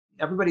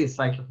everybody is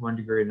psychic from one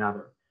degree or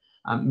another.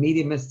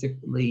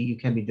 Mediumistically, you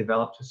can be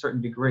developed to a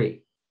certain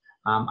degree.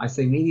 I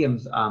say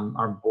mediums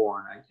are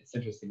born. It's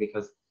interesting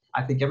because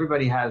I think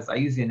everybody has, I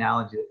use the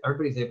analogy that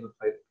everybody's able to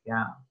play the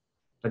piano,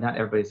 but not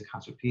everybody's a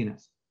concert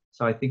pianist.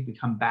 So I think we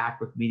come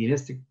back with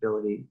mediumistic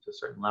ability to a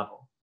certain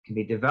level, can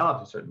be developed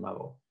to a certain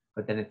level,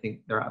 but then I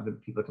think there are other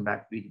people that come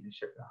back to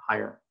mediumship at a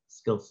higher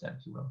skill set,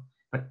 if you will.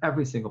 But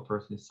every single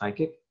person is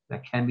psychic.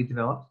 That can be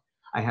developed.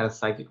 I had a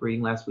psychic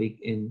reading last week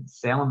in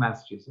Salem,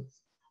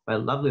 Massachusetts, by a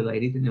lovely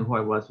lady, didn't know who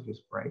I was, which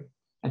was great.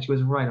 And she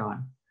was right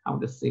on. I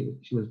wanted to see,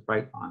 she was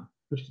right on,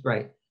 which is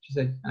great. She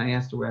said, and I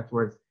asked her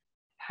afterwards,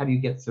 how do you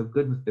get so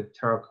good with the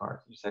tarot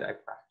cards? She said, I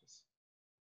practice.